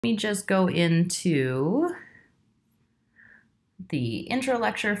me just go into the intro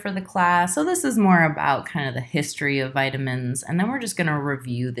lecture for the class. So this is more about kind of the history of vitamins, and then we're just going to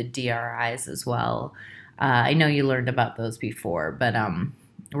review the DRIs as well. I know you learned about those before, but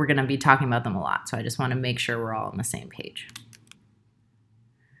we're going to be talking about them a lot, so I just want to make sure we're all on the same page.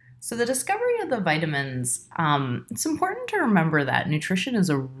 So the discovery of the vitamins, it's important to remember that nutrition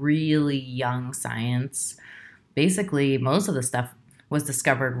is a really young science. Basically, most of the stuff was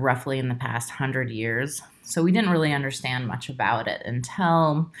discovered roughly in the past 100 years. So we didn't really understand much about it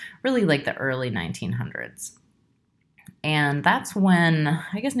until really like the early 1900s. And that's when,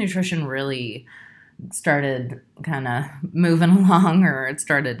 I guess, nutrition really started kind of moving along, or it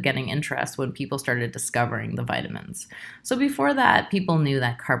started getting interest when people started discovering the vitamins. So before that, people knew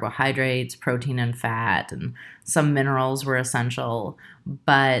that carbohydrates, protein, and fat, and some minerals were essential,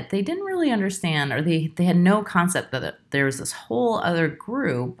 but they didn't really understand, or they had no concept that there was this whole other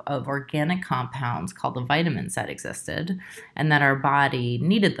group of organic compounds called the vitamins that existed, and that our body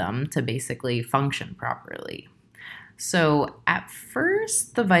needed them to basically function properly. So at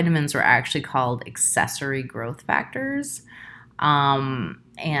first, the vitamins were actually called accessory growth factors.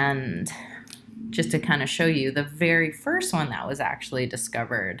 And just to kind of show you, the very first one that was actually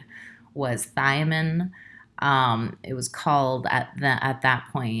discovered was thiamine. It was called at that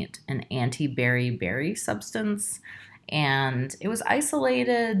point an anti-beriberi substance, and it was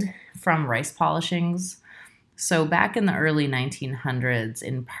isolated from rice polishings. So back in the early 1900s,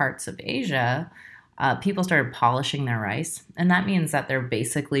 in parts of Asia, people started polishing their rice, and that means that they're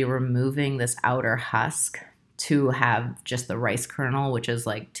basically removing this outer husk to have just the rice kernel, which is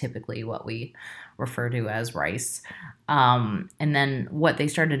like typically what we refer to as rice. And then what they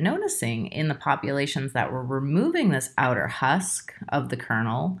started noticing in the populations that were removing this outer husk of the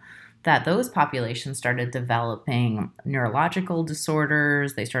kernel, that those populations started developing neurological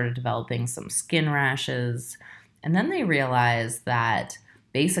disorders, they started developing some skin rashes, and then they realized that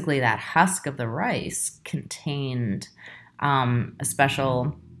basically that husk of the rice contained a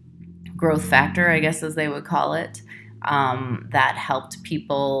special growth factor, I guess as they would call it, that helped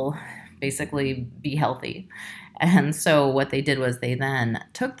people basically be healthy. And so what they did was they then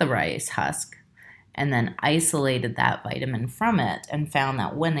took the rice husk and then isolated that vitamin from it, and found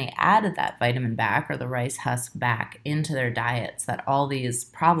that when they added that vitamin back, or the rice husk back, into their diets, that all these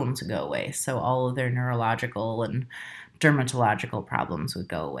problems would go away. So all of their neurological and dermatological problems would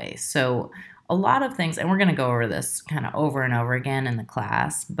go away. So a lot of things, and we're going to go over this kind of over and over again in the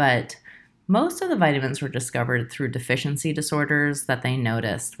class, but most of the vitamins were discovered through deficiency disorders that they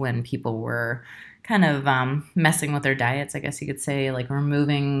noticed when people were kind of messing with their diets, I guess you could say, like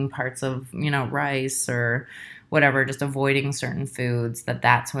removing parts of, rice or whatever, just avoiding certain foods,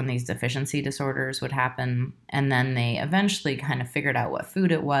 that's when these deficiency disorders would happen. And then they eventually kind of figured out what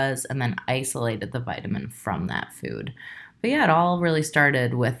food it was and then isolated the vitamin from that food. But yeah, it all really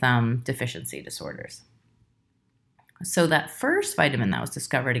started with deficiency disorders. So that first vitamin that was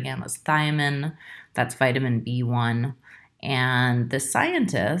discovered again was thiamine. That's vitamin B1. And the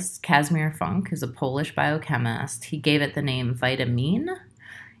scientist, Casimir Funk, is a Polish biochemist. He gave it the name vitamine,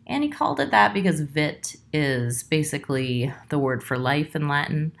 and he called it that because vit is basically the word for life in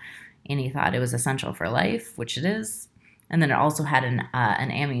Latin, and he thought it was essential for life, which it is. And then it also had an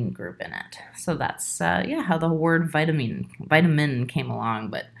amine group in it. So that's how the word vitamin came along,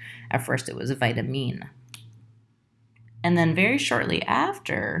 but at first it was vitamine. And then very shortly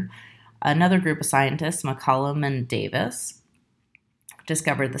after, another group of scientists, McCollum and Davis,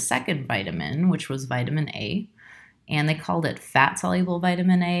 discovered the second vitamin, which was vitamin A, and they called it fat-soluble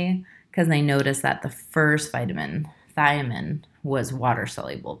vitamin A because they noticed that the first vitamin, thiamine, was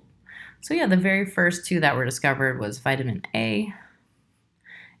water-soluble. So yeah, the very first two that were discovered was vitamin A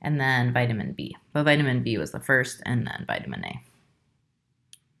and then vitamin B. But vitamin B was the first, and then vitamin A.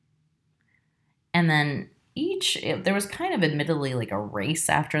 And then there was kind of admittedly like a race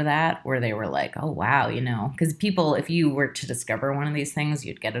after that where they were like, oh wow, because people, if you were to discover one of these things,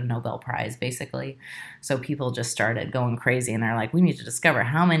 you'd get a Nobel Prize basically. So people just started going crazy, and they're like, we need to discover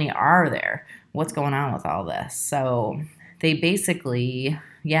how many are there? What's going on with all this? So they basically,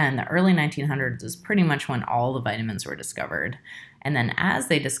 in the early 1900s is pretty much when all the vitamins were discovered. And then as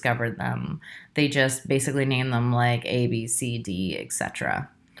they discovered them, they just basically named them like A, B, C, D, etc.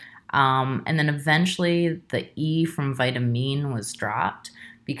 And then eventually the E from vitamine was dropped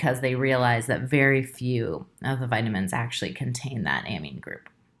because they realized that very few of the vitamins actually contain that amine group.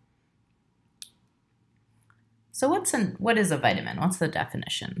 So what is a vitamin? What's the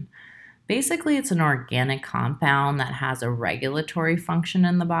definition? Basically, it's an organic compound that has a regulatory function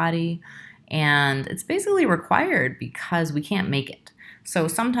in the body, and it's basically required because we can't make it. So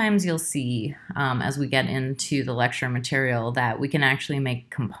sometimes you'll see, as we get into the lecture material, that we can actually make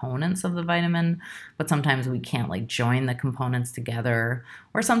components of the vitamin, but sometimes we can't like join the components together,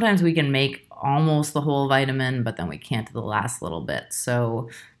 or sometimes we can make almost the whole vitamin, but then we can't do the last little bit. So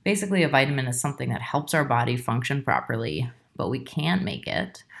basically a vitamin is something that helps our body function properly, but we can't make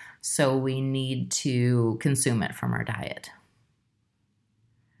it, so we need to consume it from our diet.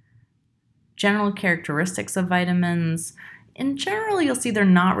 General characteristics of vitamins. In general, you'll see they're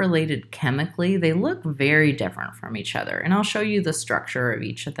not related chemically. They look very different from each other, and I'll show you the structure of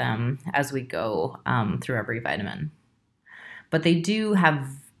each of them as we go through every vitamin. But they do have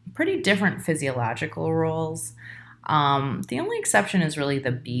pretty different physiological roles. The only exception is really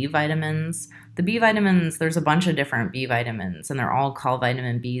the B vitamins. The B vitamins, there's a bunch of different B vitamins, and they're all called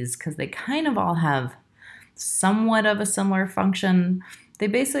vitamin Bs because they kind of all have somewhat of a similar function. They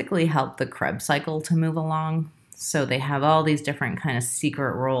basically help the Krebs cycle to move along. So they have all these different kind of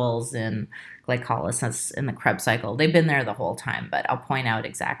secret roles in glycolysis in the Krebs cycle. They've been there the whole time, but I'll point out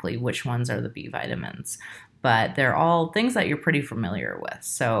exactly which ones are the B vitamins. But they're all things that you're pretty familiar with.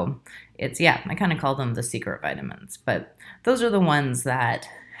 So it's, yeah, I kind of call them the secret vitamins. But those are the ones that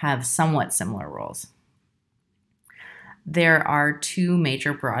have somewhat similar roles. There are two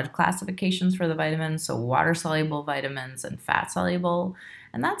major broad classifications for the vitamins, so water-soluble vitamins and fat-soluble.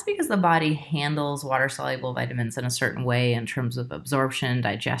 And that's because the body handles water-soluble vitamins in a certain way in terms of absorption,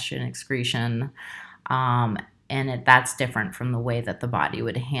 digestion, excretion. That's different from the way that the body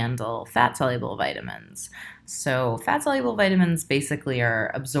would handle fat-soluble vitamins. So fat-soluble vitamins basically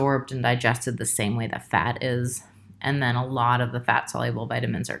are absorbed and digested the same way that fat is. And then a lot of the fat-soluble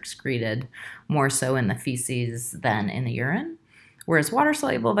vitamins are excreted, more so in the feces than in the urine. Whereas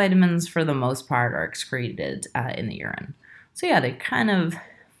water-soluble vitamins, for the most part, are excreted in the urine. So yeah, they kind of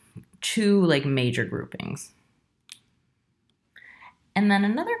two like major groupings. And then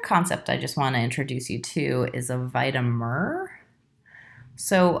another concept I just want to introduce you to is a vitamer.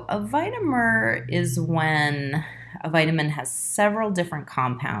 So a vitamer is when a vitamin has several different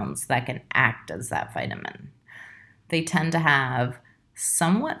compounds that can act as that vitamin. They tend to have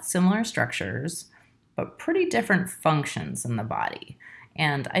somewhat similar structures, but pretty different functions in the body.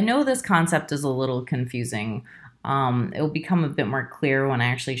 And I know this concept is a little confusing. It will become a bit more clear when I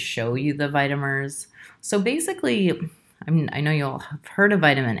actually show you the vitamers. So basically, I know you'll have heard of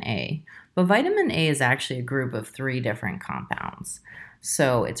vitamin A, but vitamin A is actually a group of 3 different compounds.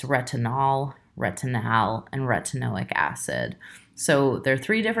 So it's retinol, retinal, and retinoic acid. So they're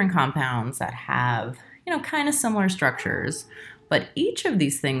 3 different compounds that have, kind of similar structures, but each of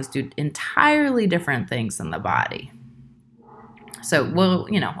these things do entirely different things in the body. So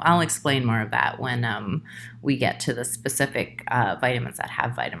I'll explain more of that when we get to the specific vitamins that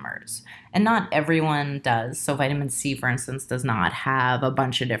have vitamers. And not everyone does. So vitamin C, for instance, does not have a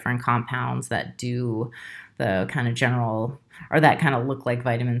bunch of different compounds that do the kind of general, or that kind of look like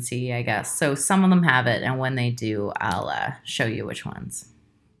vitamin C, I guess. So some of them have it, and when they do, I'll show you which ones.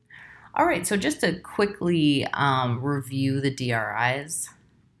 All right, so just to quickly review the DRIs.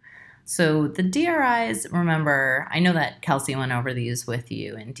 So the DRIs, remember, I know that Kelsey went over these with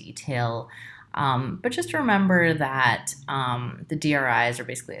you in detail, but just remember that the DRIs are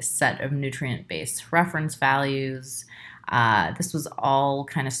basically a set of nutrient-based reference values. This was all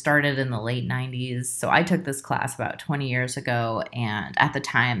kind of started in the late 90s. So I took this class about 20 years ago, and at the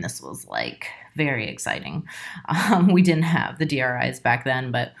time this was like very exciting. We didn't have the DRIs back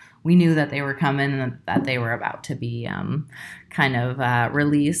then, but we knew that they were coming and that they were about to be kind of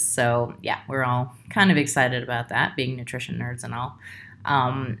released. So yeah, we're all kind of excited about that, being nutrition nerds and all.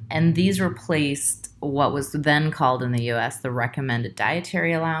 And these replaced what was then called in the US the recommended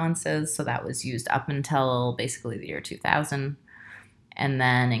dietary allowances. So that was used up until basically the year 2000. And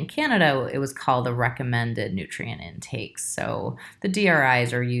then in Canada, it was called the recommended nutrient intakes. So the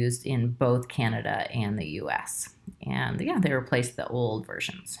DRIs are used in both Canada and the US. And yeah, they replaced the old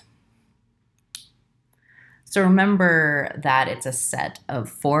versions. So remember that it's a set of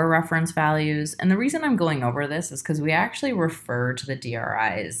 4 reference values. And the reason I'm going over this is because we actually refer to the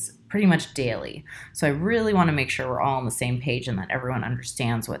DRIs pretty much daily. So I really want to make sure we're all on the same page and that everyone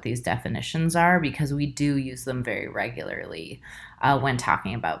understands what these definitions are, because we do use them very regularly when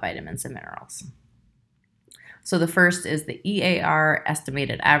talking about vitamins and minerals. So the first is the EAR,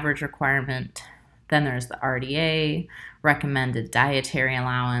 estimated average requirement. Then there's the RDA, recommended dietary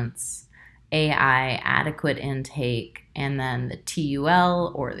allowance, AI, adequate intake, and then the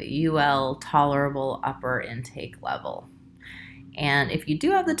TUL or the UL, tolerable upper intake level. And if you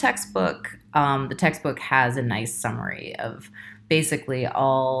do have the textbook has a nice summary of basically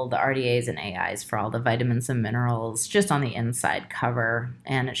all the RDAs and AIs for all the vitamins and minerals just on the inside cover,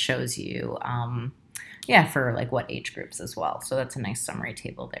 and it shows you, yeah, for like what age groups as well. So that's a nice summary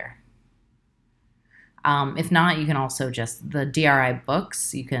table there. If not, you can also just, the DRI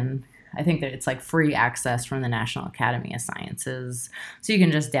books, you can, I think that it's like free access from the National Academy of Sciences. So you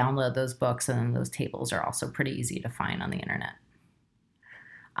can just download those books, and then those tables are also pretty easy to find on the internet.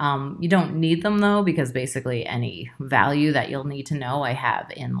 You don't need them though, because basically any value that you'll need to know I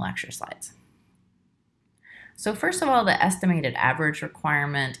have in lecture slides. So first of all, the estimated average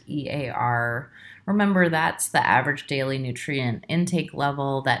requirement, EAR, remember that's the average daily nutrient intake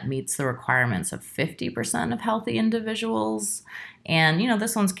level that meets the requirements of 50% of healthy individuals. And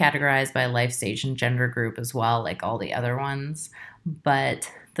this one's categorized by life stage and gender group as well, like all the other ones.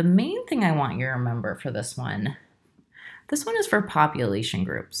 But the main thing I want you to remember for this one is for population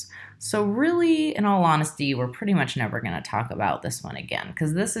groups. So really, in all honesty, we're pretty much never going to talk about this one again,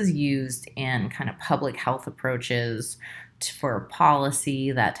 because this is used in kind of public health approaches for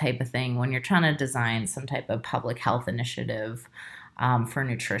policy, that type of thing. When you're trying to design some type of public health initiative for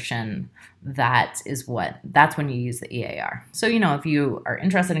nutrition, that's when you use the EAR. So, if you are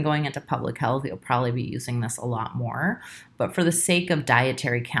interested in going into public health, you'll probably be using this a lot more. But for the sake of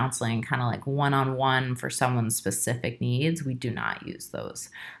dietary counseling, kind of like one-on-one for someone's specific needs, we do not use those.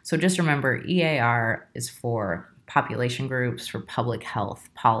 So just remember, EAR is for population groups, for public health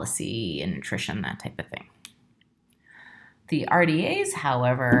policy and nutrition, that type of thing. The RDAs,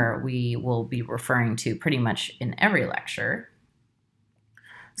 however, we will be referring to pretty much in every lecture.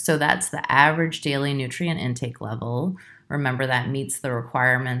 So that's the average daily nutrient intake level. Remember, that meets the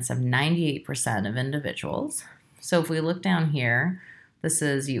requirements of 98% of individuals. So if we look down here, this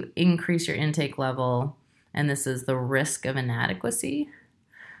is you increase your intake level, and this is the risk of inadequacy.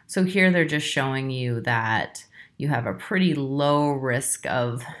 So here they're just showing you that you have a pretty low risk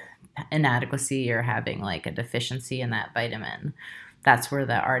of inadequacy or having like a deficiency in that vitamin. That's where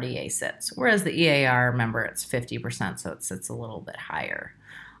the RDA sits. Whereas the EAR, remember, it's 50%, so it sits a little bit higher.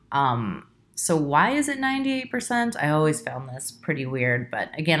 So why is it 98%? I always found this pretty weird, but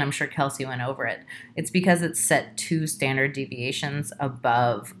again, I'm sure Kelsey went over it. It's because it's set 2 standard deviations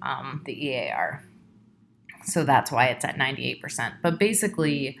above the EAR. So that's why it's at 98%. But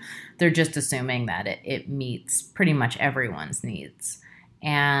basically, they're just assuming that it meets pretty much everyone's needs.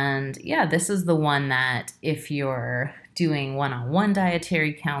 And yeah, this is the one that if you're doing one-on-one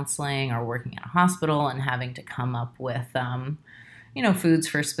dietary counseling or working in a hospital and having to come up with foods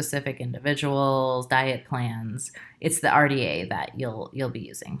for specific individuals, diet plans, it's the RDA that you'll be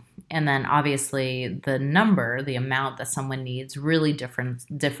using. And then obviously the amount that someone needs really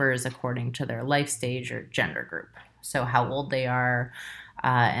differs according to their life stage or gender group. So how old they are,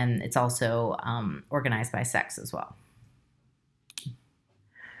 and it's also organized by sex as well.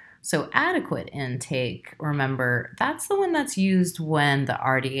 So adequate intake, remember, that's the one that's used when the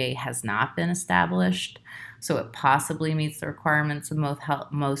RDA has not been established. So it possibly meets the requirements of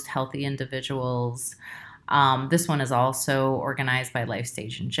most healthy individuals. This one is also organized by life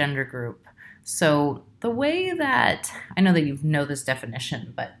stage and gender group. So the way that, I know that you know this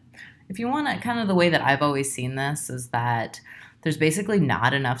definition, but if you want to, kind of the way that I've always seen this is that there's basically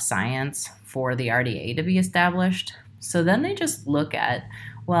not enough science for the RDA to be established. So then they just look at,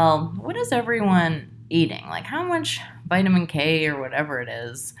 well, what is everyone eating? Like how much vitamin K or whatever it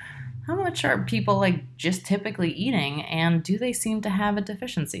is, how much are people like just typically eating, and do they seem to have a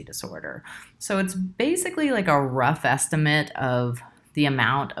deficiency disorder? So it's basically like a rough estimate of the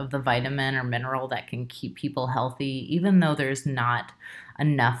amount of the vitamin or mineral that can keep people healthy, even though there's not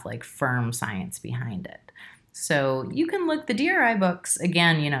enough like firm science behind it. So you can look, the DRI books,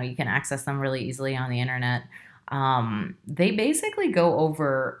 again, you can access them really easily on the internet. They basically go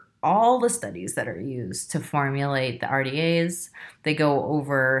over all the studies that are used to formulate the RDAs. They go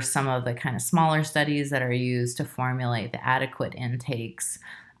over some of the kind of smaller studies that are used to formulate the adequate intakes.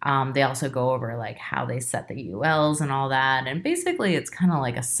 They also go over like how they set the ULs and all that. And basically it's kind of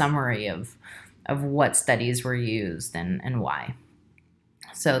like a summary of what studies were used and why.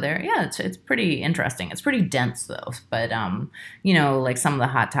 So it's pretty interesting. It's pretty dense though, but like some of the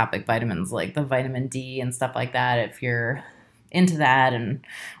hot topic vitamins like the vitamin D and stuff like that, if you're into that and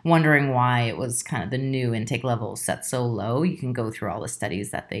wondering why it was kind of the new intake level set so low, you can go through all the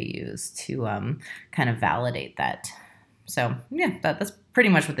studies that they use to kind of validate that. So yeah, that's pretty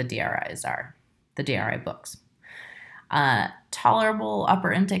much what the DRIs are, the DRI books. Tolerable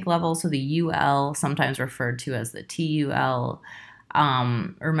upper intake level, so the UL, sometimes referred to as the TUL.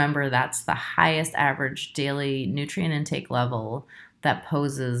 Remember, that's the highest average daily nutrient intake level that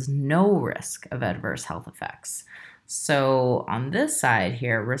poses no risk of adverse health effects. So on this side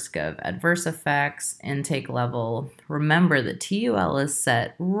here, risk of adverse effects, intake level, remember the TUL is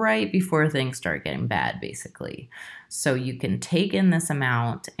set right before things start getting bad, basically. So you can take in this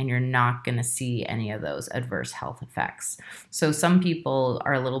amount and you're not going to see any of those adverse health effects. So some people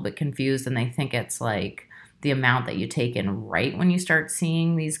are a little bit confused and they think it's like the amount that you take in right when you start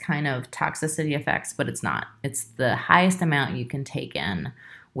seeing these kind of toxicity effects, but it's not. It's the highest amount you can take in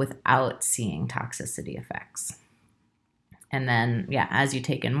without seeing toxicity effects. And then, yeah, as you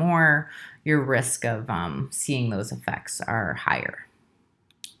take in more, your risk of seeing those effects are higher.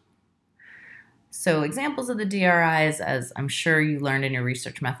 So examples of the DRIs, as I'm sure you learned in your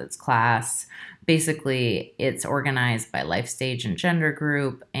research methods class, basically it's organized by life stage and gender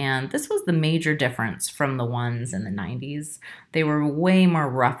group, and this was the major difference from the ones in the 90s. They were way more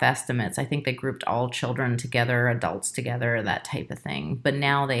rough estimates. I think they grouped all children together, adults together, that type of thing. But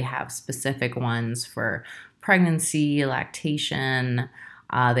now they have specific ones for pregnancy, lactation.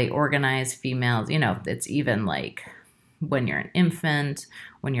 They organize females. You know, it's even like when you're an infant,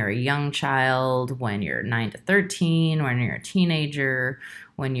 when you're a young child, when you're 9 to 13, when you're a teenager,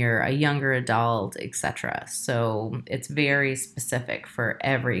 when you're a younger adult, etc. So it's very specific for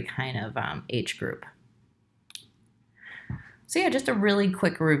every kind of age group. So yeah, just a really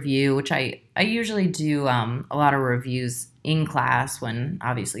quick review, which I usually do a lot of reviews in class when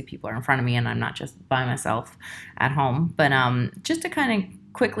obviously people are in front of me and I'm not just by myself at home. But just to kind of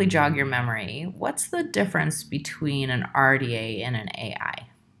quickly jog your memory, what's the difference between an RDA and an AI?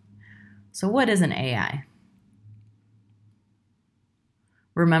 So what is an AI?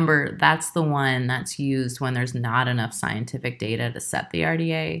 Remember, that's the one that's used when there's not enough scientific data to set the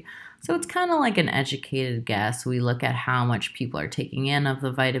RDA. So it's kind of like an educated guess. We look at how much people are taking in of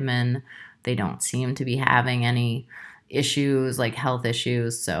the vitamin. They don't seem to be having any issues like health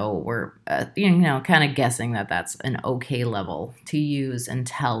issues. So we're, kind of guessing that that's an okay level to use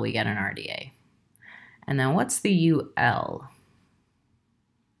until we get an RDA. And then what's the UL?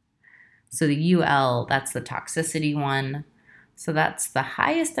 So the UL, that's the toxicity one. So that's the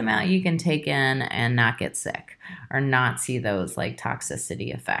highest amount you can take in and not get sick or not see those like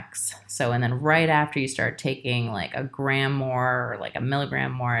toxicity effects. So, and then right after you start taking like a gram more or like a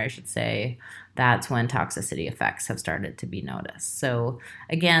milligram more, I should say, that's when toxicity effects have started to be noticed. So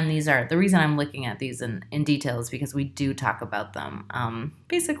again, these are, the reason I'm looking at these in detail is because we do talk about them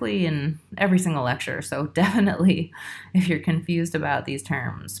basically in every single lecture. So definitely, if you're confused about these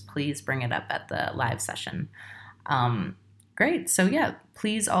terms, please bring it up at the live session. Great. So yeah,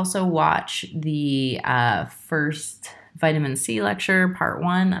 please also watch the first vitamin C lecture, part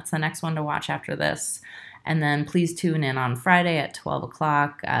 1. That's the next one to watch after this. And then please tune in on Friday at 12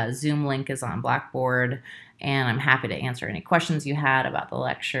 o'clock. Zoom link is on Blackboard, and I'm happy to answer any questions you had about the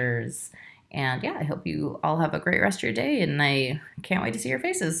lectures. And yeah, I hope you all have a great rest of your day, and I can't wait to see your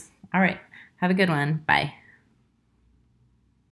faces. All right. Have a good one. Bye.